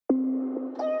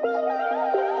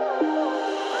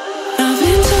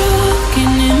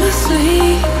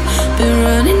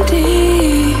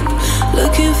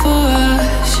looking for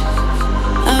us.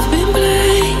 I've been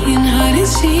playing hide and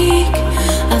seek.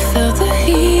 I felt the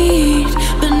heat,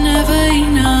 but never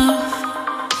enough.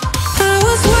 I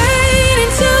was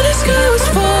waiting till the sky was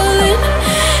falling,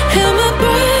 held my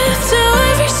breath till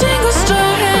every single star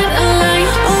had a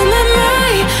light. Oh my,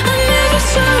 I never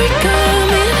saw it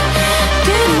coming.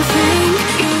 Didn't think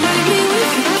you'd wake me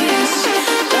with a kiss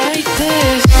like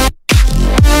this.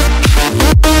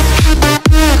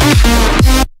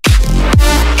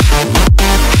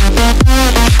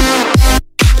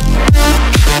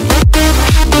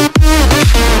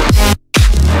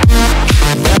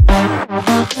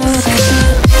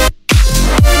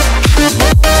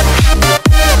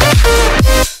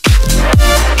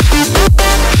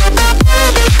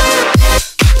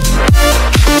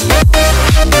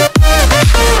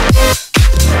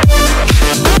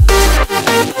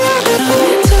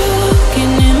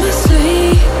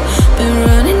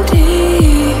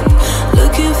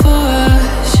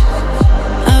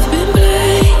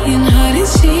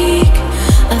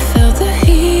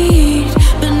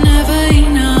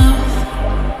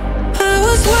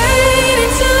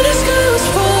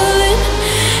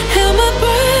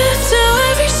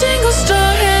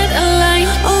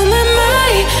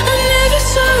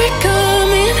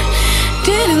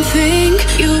 Think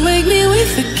you wake me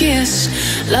with a kiss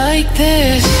like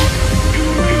this.